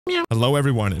Hello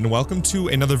everyone and welcome to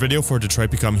another video for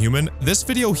Detroit Become Human. This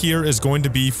video here is going to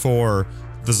be for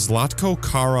the Zlatko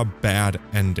Kara bad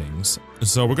endings.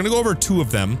 So we're going to go over two of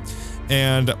them,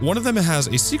 and one of them has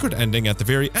a secret ending at the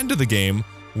very end of the game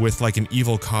with like an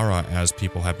evil Kara, as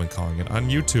people have been calling it on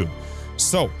YouTube.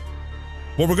 So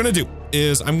what we're going to do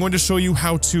is I'm going to show you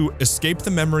how to escape the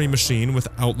memory machine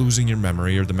without losing your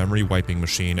memory, or the memory wiping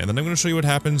machine, and then I'm going to show you what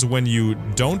happens when you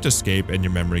don't escape and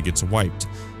your memory gets wiped.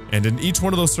 And in each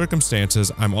one of those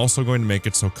circumstances, I'm also going to make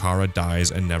it so Kara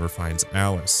dies and never finds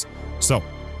Alice. So,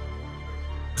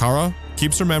 Kara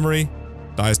keeps her memory,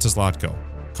 dies to Zlatko.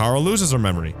 Kara loses her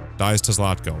memory, dies to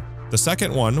Zlatko. The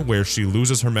second one, where she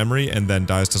loses her memory and then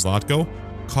dies to Zlatko,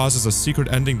 causes a secret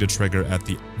ending to trigger at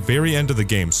the very end of the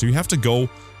game. So you have to go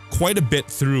quite a bit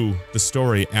through the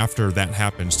story after that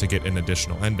happens to get an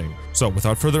additional ending. So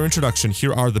without further introduction,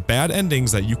 here are the bad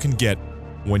endings that you can get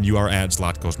when you are at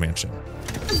Zlatko's mansion.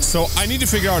 So I need to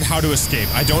figure out how to escape.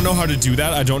 I don't know how to do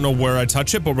that. I don't know where I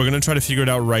touch it, but we're gonna try to figure it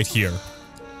out right here.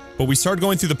 But we start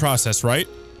going through the process, right?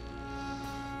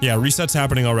 Yeah, reset's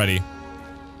happening already.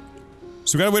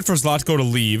 So we gotta wait for Zlatko to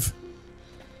leave.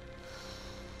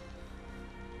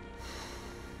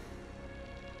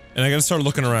 And I gotta start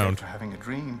looking around. After having a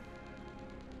dream,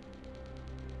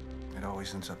 it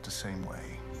always ends up the same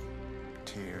way.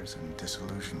 Tears and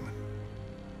disillusionment.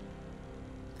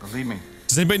 Believe me.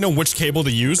 Does anybody know which cable to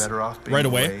use Better off being right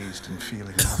away? raised and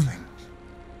feeling nothing.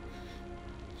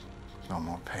 No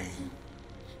more pain.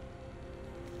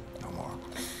 No more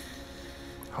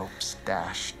hopes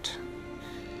dashed.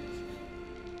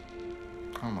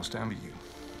 I almost envy you.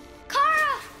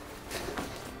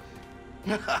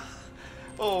 Kara!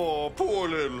 Oh, poor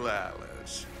little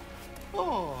Alice.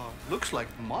 Oh, looks like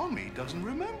Mommy doesn't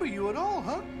remember you at all,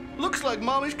 huh? Looks like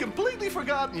Mommy's completely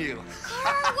forgotten you.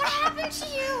 Kara, what happened to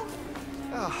you?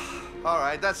 Oh, all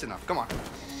right, that's enough. Come on.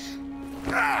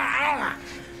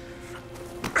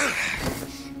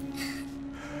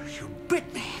 You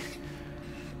bit me.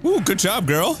 Ooh, good job,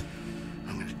 girl.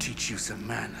 I'm gonna teach you some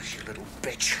manners, you little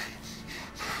bitch.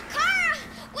 Kara!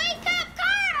 Wake up,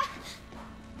 Kara!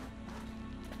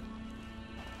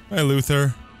 Hi,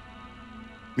 Luther.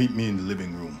 Meet me in the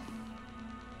living room.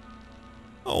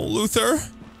 Oh, Luther.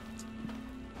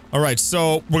 Alright,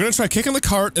 so we're gonna try kicking the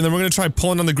cart, and then we're gonna try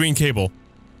pulling on the green cable.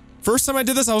 First time I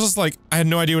did this, I was just like, I had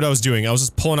no idea what I was doing. I was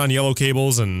just pulling on yellow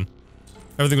cables, and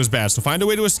everything was bad. So find a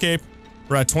way to escape.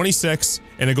 We're at 26,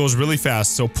 and it goes really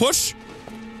fast. So push.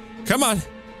 Come on.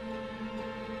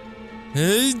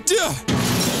 Hey,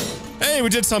 we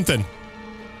did something.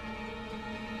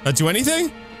 That do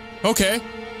anything? Okay.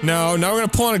 Now we're gonna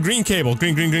pull on a green cable.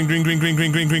 Green.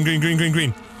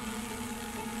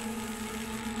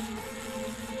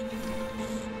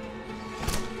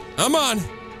 I'm on.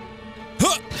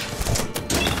 Huh.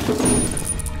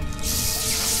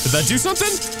 Did that do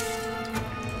something?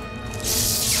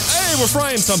 Hey, we're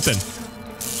frying something.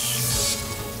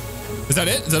 Is that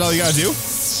it? Is that all you gotta do?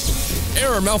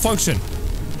 Error, malfunction.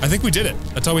 I think we did it.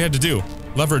 That's all we had to do.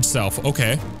 Leverage self.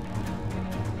 Okay.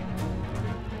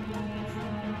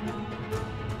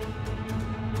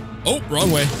 Oh,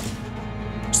 wrong way.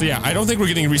 So yeah, I don't think we're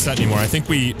getting reset anymore. I think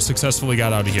we successfully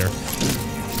got out of here.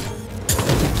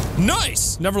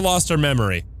 Nice! Never lost our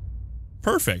memory.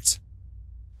 Perfect.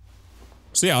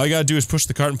 So yeah, all I gotta do is push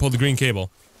the cart and pull the green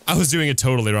cable. I was doing it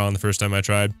totally wrong the first time I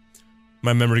tried.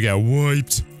 My memory got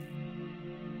wiped.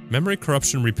 Memory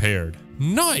corruption repaired.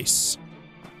 Nice!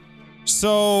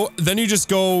 So, then you just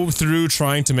go through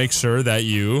trying to make sure that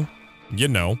you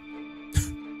know,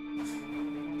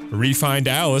 re-find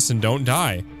Alice and don't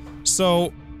die.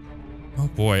 So, oh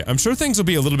boy, I'm sure things will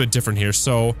be a little bit different here.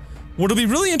 So, what'll be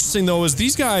really interesting though is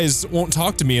these guys won't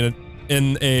talk to me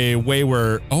in a way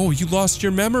where, oh, you lost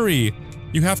your memory.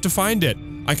 You have to find it.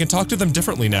 I can talk to them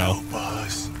differently now. Help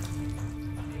us.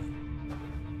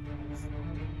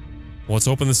 Well, let's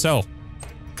open the cell.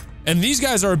 And these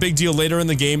guys are a big deal later in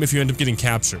the game if you end up getting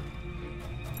captured.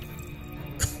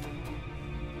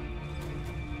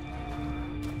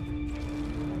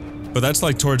 But that's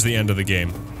like towards the end of the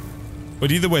game.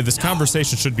 But either way, this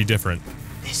conversation should be different.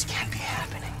 This can't be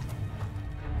happening.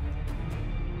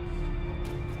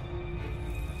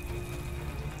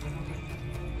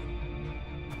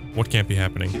 What can't be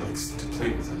happening? He likes to play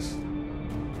with us,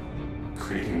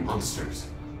 creating monsters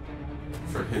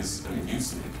for his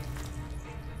amusement.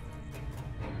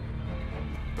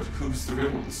 But who's the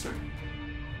real monster?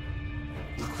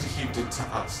 Look what he did to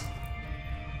us.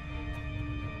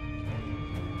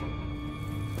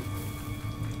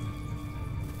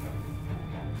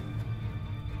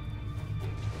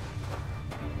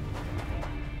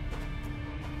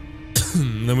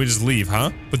 then we just leave,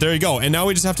 huh? But there you go. And now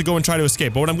we just have to go and try to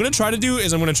escape. But what I'm gonna try to do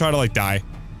is I'm gonna try to like die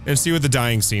and see what the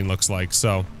dying scene looks like.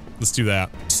 So let's do that.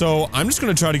 So I'm just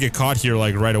gonna try to get caught here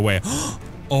like right away.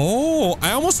 Oh,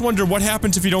 I almost wonder what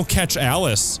happens if you don't catch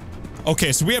Alice.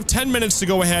 Okay, so we have 10 minutes to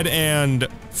go ahead and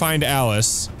find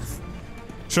Alice.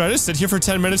 Should I just sit here for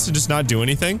 10 minutes and just not do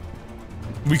anything?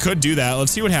 We could do that.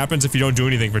 Let's see what happens if you don't do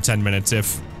anything for 10 minutes,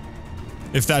 if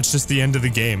that's just the end of the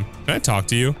game. Can I talk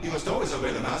to you? You must always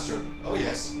obey the master. Oh,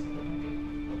 yes.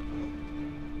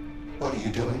 What are you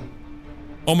doing?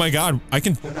 Oh my god, I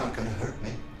can... You're not gonna hurt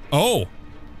me. Oh.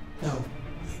 No.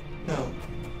 No.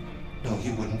 No,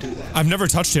 you wouldn't do that. I've never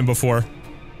touched him before.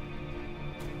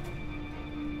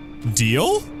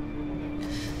 Deal? Will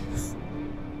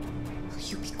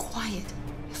you be quiet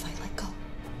if I let go?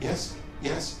 Yes,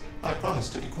 yes. I promise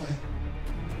to be quiet.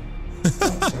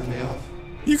 Don't turn me off.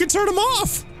 You can turn him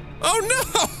off!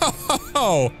 Oh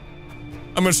no!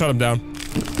 I'm gonna shut him down.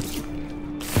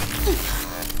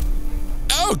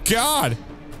 Oh god!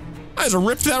 I just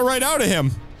ripped that right out of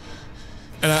him.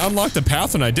 And I unlocked the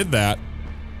path when I did that.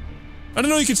 I didn't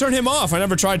know you could turn him off. I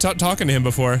never tried talking to him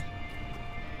before.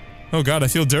 Oh god, I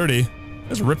feel dirty. I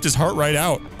just ripped his heart right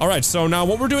out. Alright, so now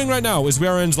what we're doing right now is we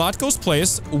are in Zlatko's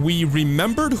place. We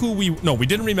remembered who we... No, we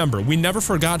didn't remember. We never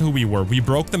forgot who we were. We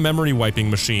broke the memory wiping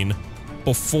machine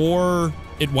before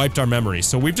it wiped our memory.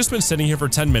 So we've just been sitting here for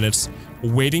 10 minutes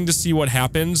waiting to see what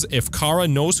happens if Kara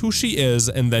knows who she is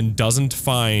and then doesn't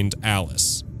find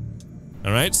Alice.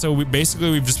 Alright, so we've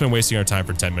just been wasting our time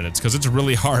for 10 minutes because it's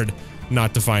really hard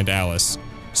not to find Alice.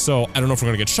 So I don't know if we're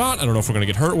gonna get shot. I don't know if we're gonna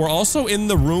get hurt. We're also in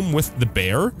the room with the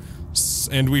bear,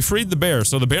 and we freed the bear,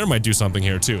 so the bear might do something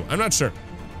here too. I'm not sure.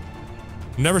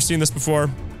 Never seen this before.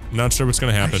 Not sure what's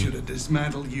gonna happen. I should have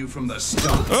dismantled you from the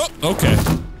start. Oh, okay.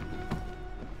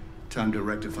 Time to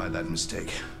rectify that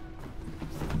mistake.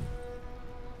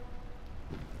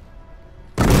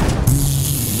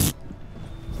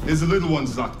 Here's the little one,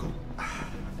 Zlatko.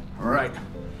 All right.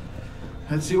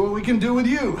 Let's see what we can do with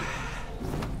you.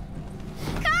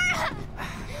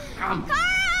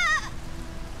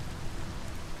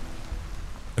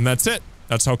 And that's it.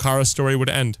 That's how Kara's story would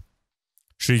end.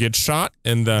 She gets shot,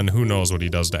 and then who knows what he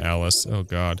does to Alice. Oh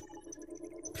god.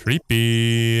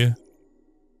 Creepy.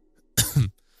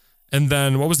 And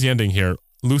then, what was the ending here?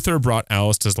 Luther brought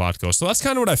Alice to Zlatko. So that's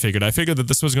kind of what I figured. I figured that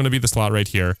this was going to be the slot right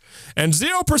here. And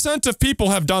 0% of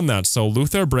people have done that. So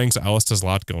Luther brings Alice to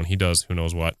Zlatko, and he does who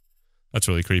knows what. That's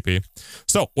really creepy.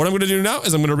 So what I'm going to do now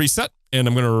is I'm going to reset, and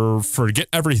I'm going to forget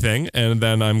everything, and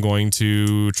then I'm going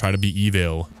to try to be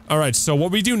evil. All right, so what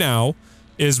we do now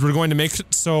is we're going to make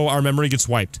it so our memory gets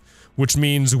wiped, which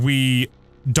means we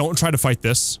don't try to fight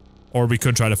this, or we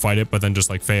could try to fight it, but then just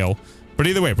like fail. But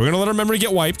either way, we're going to let our memory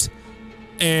get wiped,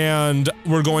 and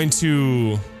we're going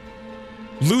to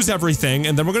lose everything,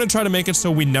 and then we're going to try to make it so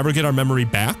we never get our memory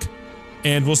back,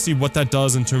 and we'll see what that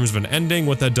does in terms of an ending,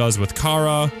 what that does with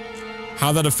Kara,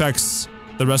 how that affects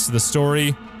the rest of the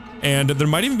story, and there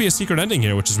might even be a secret ending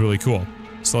here, which is really cool.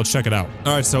 So let's check it out.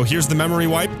 All right, so here's the memory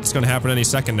wipe. It's going to happen any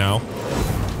second now.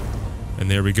 And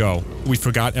there we go. We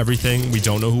forgot everything. We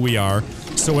don't know who we are.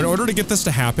 So in order to get this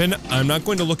to happen, I'm not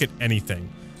going to look at anything,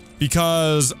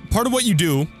 because part of what you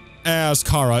do as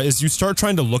Kara is you start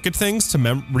trying to look at things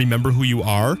to remember who you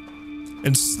are,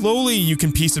 and slowly you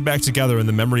can piece it back together and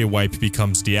the memory wipe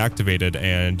becomes deactivated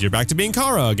and you're back to being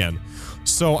Kara again.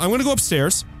 So I'm gonna go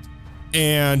upstairs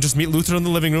and just meet Luther in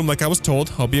the living room like I was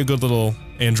told. I'll be a good little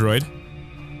android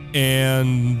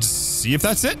and see if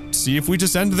that's it. See if we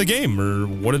just end the game or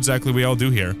what exactly we all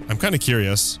do here. I'm kind of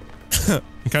curious.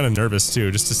 I'm kind of nervous too,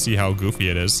 just to see how goofy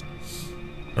it is.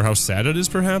 Or how sad it is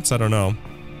perhaps, I don't know.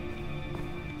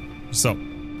 So,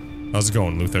 how's it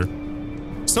going, Luther?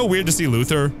 So weird to see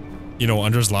Luther, you know,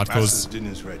 under Zlatko's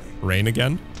dinner's ready. reign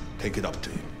again. Take it up to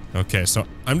him. Okay, so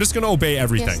I'm just gonna obey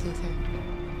everything. Yes,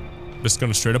 Luther. Just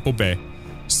gonna straight up obey.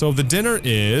 So the dinner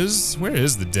is... Where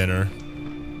is the dinner?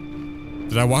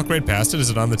 Did I walk right past it? Is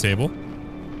it on the table?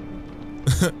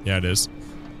 Yeah, it is.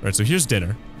 Alright, so here's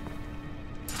dinner.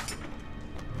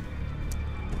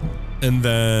 And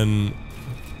then...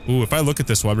 Ooh, if I look at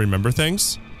this, will I remember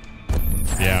things?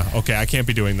 Yeah, okay, I can't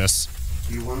be doing this.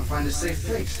 You want to find a safe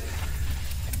place?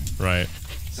 Right.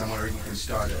 Somewhere you can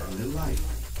start a new life.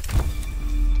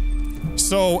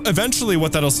 So, eventually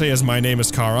what that'll say is my name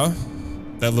is Kara.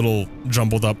 That little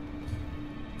jumbled up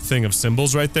thing of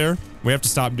symbols right there. We have to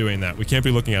stop doing that. We can't be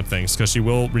looking at things, because she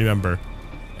will remember.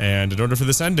 And in order for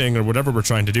this ending, or whatever we're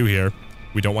trying to do here,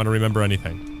 we don't want to remember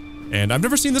anything. And I've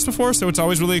never seen this before, so it's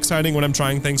always really exciting when I'm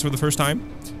trying things for the first time.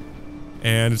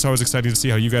 And it's always exciting to see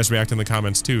how you guys react in the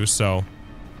comments too, so...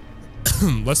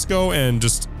 Let's go and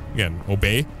just, again,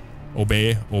 obey.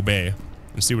 Obey, obey.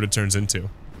 And see what it turns into.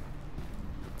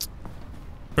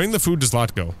 Bring the food to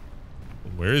Zlatko.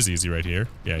 Where is he? Is he right here?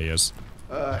 Yeah, he is.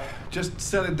 Just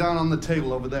set it down on the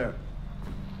table over there.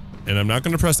 And I'm not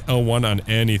going to press L1 on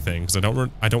anything, because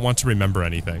I don't want to remember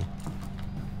anything.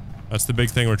 That's the big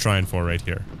thing we're trying for right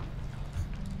here.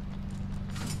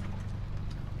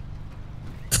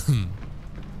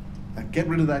 Get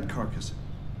rid of that carcass.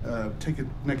 Take it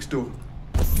next door.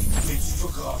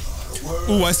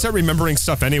 Ooh, I start remembering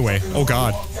stuff anyway. Oh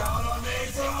god.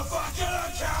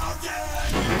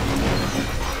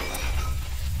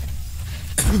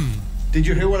 Did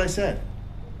you hear what I said?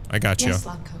 I got you. Yes,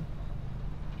 Zlatko.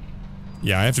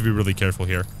 Yeah, I have to be really careful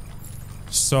here.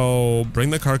 So, bring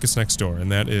the carcass next door, and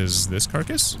that is this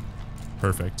carcass?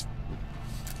 Perfect.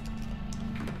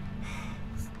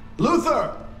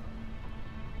 Luther!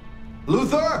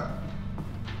 Luther!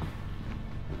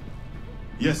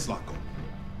 Yes, Zlatko.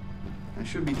 I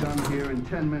should be done here in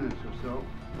 10 minutes or so.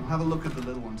 I'll have a look at the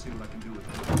little one, see what I can do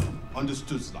with it.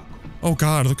 Understood, Zlatko. Oh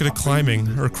god, look at it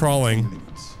climbing, or crawling.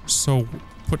 So,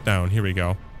 put down, here we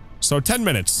go. So, 10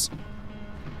 minutes.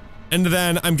 And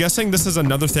then, I'm guessing this is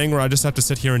another thing where I just have to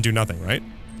sit here and do nothing, right?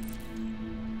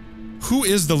 Who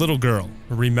is the little girl?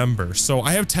 Remember. So,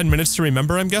 I have 10 minutes to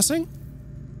remember, I'm guessing?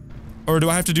 Or do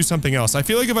I have to do something else? I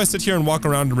feel like if I sit here and walk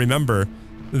around and remember,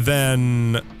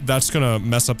 then that's gonna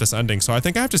mess up this ending. So I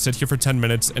think I have to sit here for 10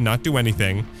 minutes and not do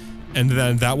anything. And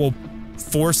then that will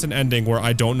force an ending where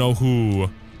I don't know who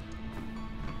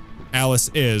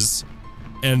Alice is.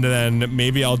 And then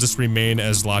maybe I'll just remain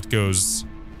as Zlatko's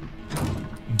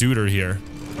duder here.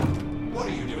 What are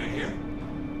you doing here?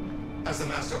 Has the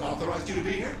master authorized you to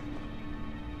be here?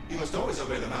 You must always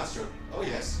obey the master. Oh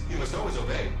yes, you must always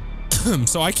obey.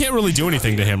 So I can't really do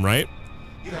anything to him, right?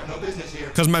 You have no business here.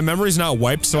 Because my memory's not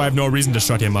wiped, so I have no reason to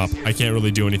shut him up. I can't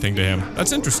really do anything to him.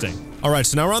 That's interesting. Alright,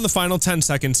 so now we're on the final 10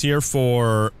 seconds here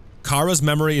for Kara's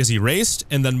memory is erased,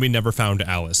 and then we never found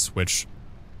Alice, which,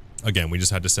 again, we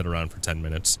just had to sit around for 10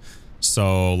 minutes.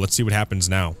 So let's see what happens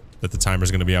now that the timer's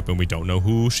going to be up and we don't know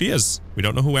who she is. We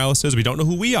don't know who Alice is. We don't know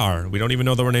who we are. We don't even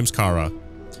know that our name's Kara.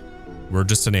 We're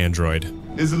just an android.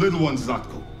 There's the little one,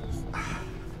 Zlatko.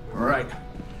 All right.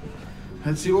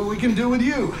 Let's see what we can do with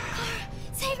you.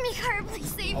 Save me, Kara,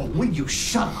 please save Oh, me. will you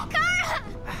shut up? Kara!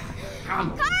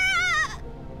 Come. Kara!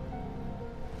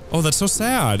 Oh, that's so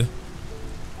sad.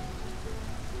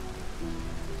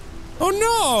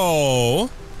 Oh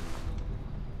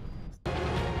no!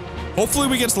 Hopefully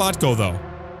we get Zlatko though.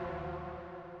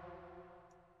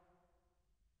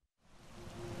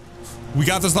 We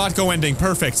got the Zlatko ending,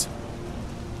 perfect.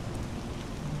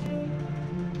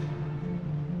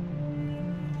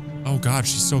 Oh god,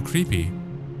 she's so creepy.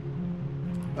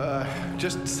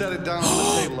 Just set it down on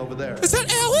the table over there. Is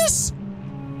that Alice?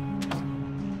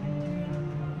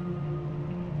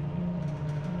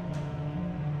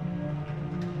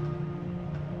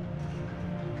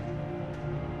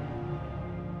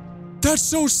 That's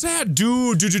so sad,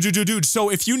 dude. So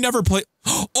if you never play,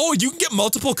 oh, you can get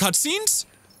multiple cutscenes?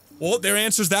 Well, there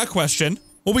answers that question.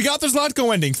 Well, we got the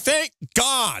Zlatko ending, thank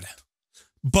God.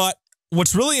 But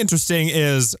what's really interesting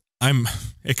is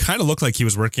it kind of looked like he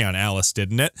was working on Alice,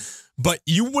 didn't it? But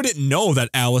you wouldn't know that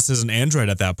Alice is an android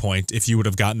at that point if you would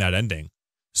have gotten that ending.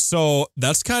 So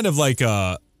that's kind of like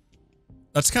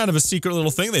that's kind of a secret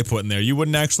little thing they put in there. You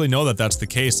wouldn't actually know that that's the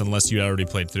case unless you already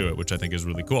played through it, which I think is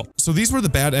really cool. So these were the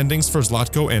bad endings for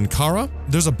Zlatko and Kara.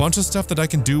 There's a bunch of stuff that I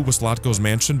can do with Zlatko's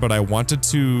mansion, but I wanted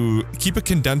to keep it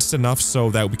condensed enough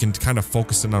so that we can kind of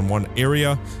focus in on one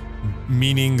area,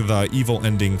 meaning the evil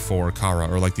ending for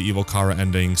Kara, or like the evil Kara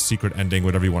ending, secret ending,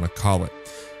 whatever you want to call it.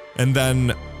 And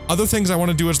then other things I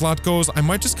want to do as Zlatko's, I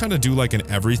might just kind of do like an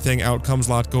everything outcomes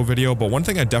Zlatko video, but one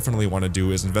thing I definitely want to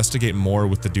do is investigate more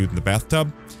with the dude in the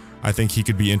bathtub. I think he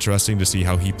could be interesting to see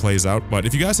how he plays out. But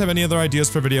if you guys have any other ideas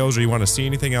for videos or you want to see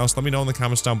anything else, let me know in the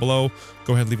comments down below.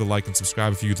 Go ahead, leave a like and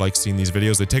subscribe if you'd like seeing these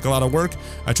videos. They take a lot of work.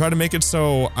 I try to make it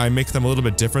so I make them a little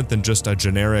bit different than just a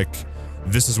generic,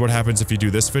 this is what happens if you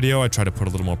do this video. I try to put a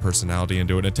little more personality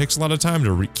into it. It takes a lot of time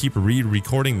to keep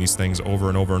re-recording these things over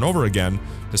and over and over again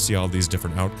to see all these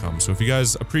different outcomes. So if you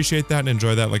guys appreciate that and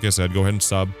enjoy that, like I said, go ahead and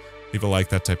sub, leave a like,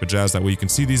 that type of jazz. That way you can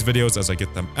see these videos as I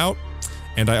get them out.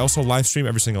 And I also live stream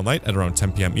every single night at around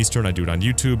 10 p.m. Eastern. I do it on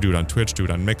YouTube, do it on Twitch, do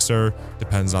it on Mixer.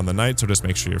 Depends on the night, so just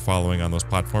make sure you're following on those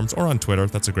platforms or on Twitter.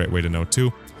 That's a great way to know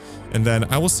too. And then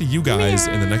I will see you guys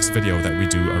in the next video that we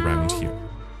do around here.